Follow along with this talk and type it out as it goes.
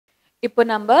இப்போ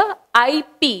நம்ம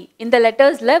IP இந்த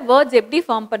லெட்டர்ஸ்ல வேர்ட்ஸ் எப்படி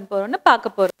ஃபார்ம் பண்ண போறோம்னு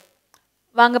பார்க்க போறோம்.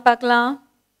 வாங்க பார்க்கலாம்.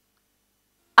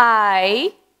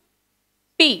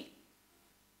 IP.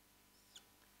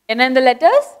 என்ன இந்த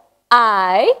லெட்டர்ஸ்?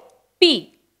 IP.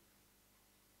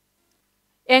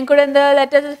 என் கூட இந்த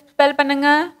லெட்டர்ஸ் ஸ்பெல் பண்ணுங்க.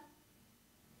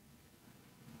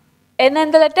 என்ன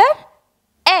இந்த லெட்டர்?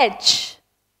 H.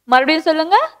 மறுபடியும்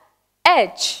சொல்லுங்க.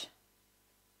 H.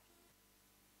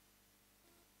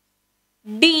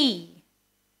 D.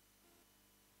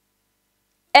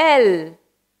 L.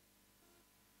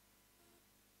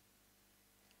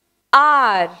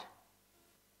 R.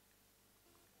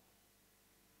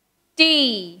 T.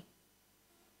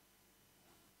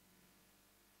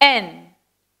 N.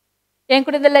 என்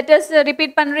கூட இந்த லெட்டர்ஸ்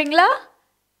ரிப்பீட் பண்றீங்களா?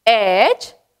 H,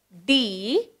 D,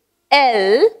 L,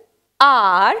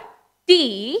 R, T,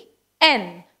 N.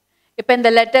 இப்போ இந்த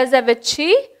லெட்டர்ஸை வச்சு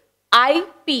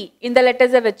IP இந்த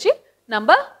லெட்டர்ஸை வச்சு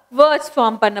நம்ம வேர்ட்ஸ்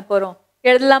ஃபார்ம் பண்ண போறோம்.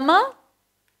 எழுதலாமா?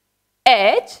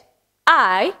 H,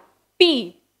 I, P,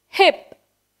 hip.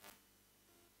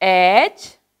 H,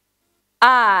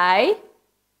 I,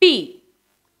 P,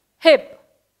 hip.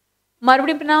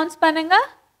 மறுபடியும் pronounce பண்ணுங்க.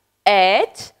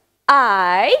 H,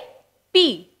 I, P,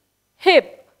 hip.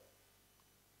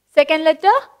 Second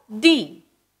letter D.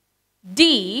 D,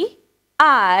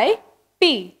 I, P,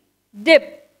 dip.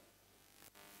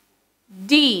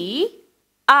 D,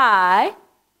 I,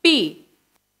 P,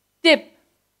 dip.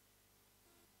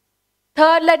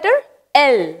 Third letter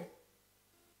L.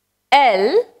 L,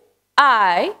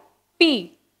 I, P,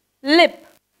 lip.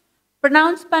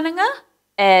 Pronounce பண்ணுங்க.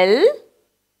 L,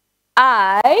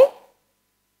 I,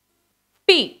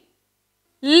 P,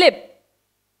 lip.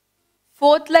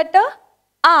 Fourth letter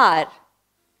R.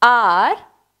 R,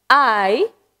 I,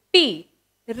 P,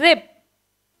 rip.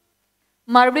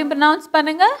 மறுபடியும் pronounce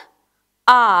பண்ணுங்க.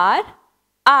 R,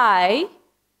 I,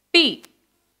 P,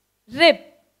 rip.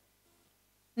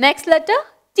 Next letter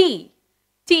T.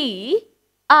 T,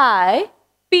 I,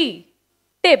 P,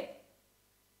 tip.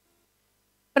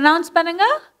 Pronounce பண்ணுங்க.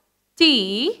 T,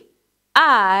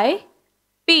 I,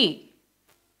 P,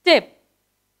 tip.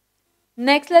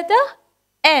 Next letter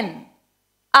N,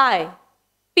 I,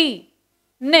 P,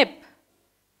 nip.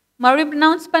 மறுபடியும்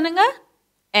pronounce பண்ணுங்க.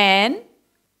 N,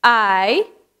 I,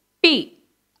 P,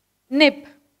 nip.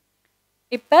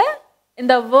 இப்போ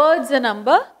இந்த வேர்ட்ஸை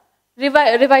நம்ம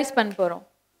revise பண்ண போறோம்.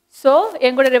 ஸோ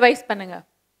என் கூட ரிவைஸ் பண்ணுங்க.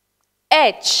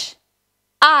 H,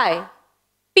 I,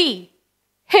 P,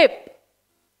 hip.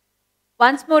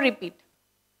 Once more repeat.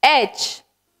 H,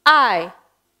 I,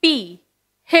 P,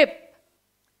 hip.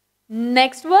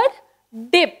 Next word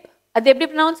dip. அது எப்படி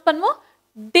pronounce பண்ணுவோம்?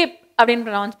 Dip அப்படின்னு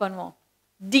pronounce பண்ணுவோம்.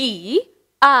 D,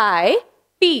 I,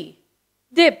 P,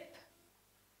 dip.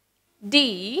 D,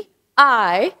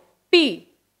 I, P,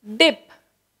 dip.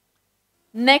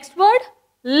 Next word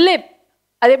lip.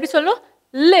 அது எப்படி சொல்லுவோம்?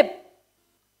 Lip.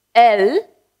 L,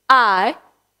 I,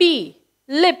 P,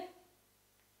 lip.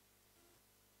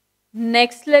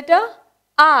 Next letter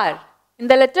R.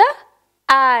 இந்த letter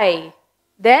I.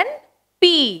 Then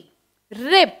P.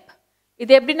 Rip.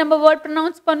 இது எப்படி நம்ம word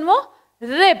pronounce பண்ணுவோம்?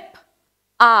 Rip.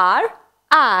 R,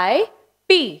 I,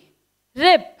 P.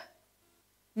 Rip.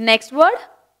 Next word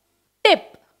tip.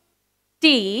 T,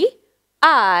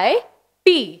 I, P.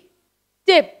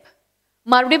 Tip.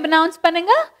 மறுபடியும் pronounce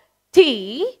பண்ணுங்க. T,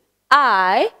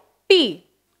 I, P.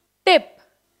 Tip.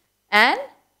 And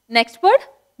next word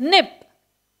nip.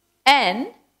 N,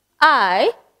 I,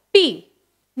 P.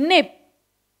 Nip.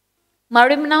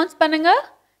 மறுபடியும் pronounce பண்ணுங்க.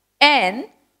 N,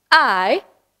 I,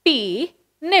 P,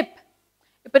 nip.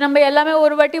 இப்போ நம்ம எல்லாமே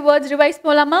ஒரு வாட்டி வேர்ட்ஸ் ரிவைஸ்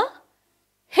போலாமா?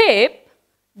 Hip,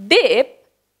 dip,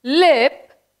 lip,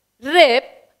 rip,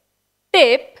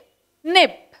 tip,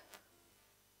 nip.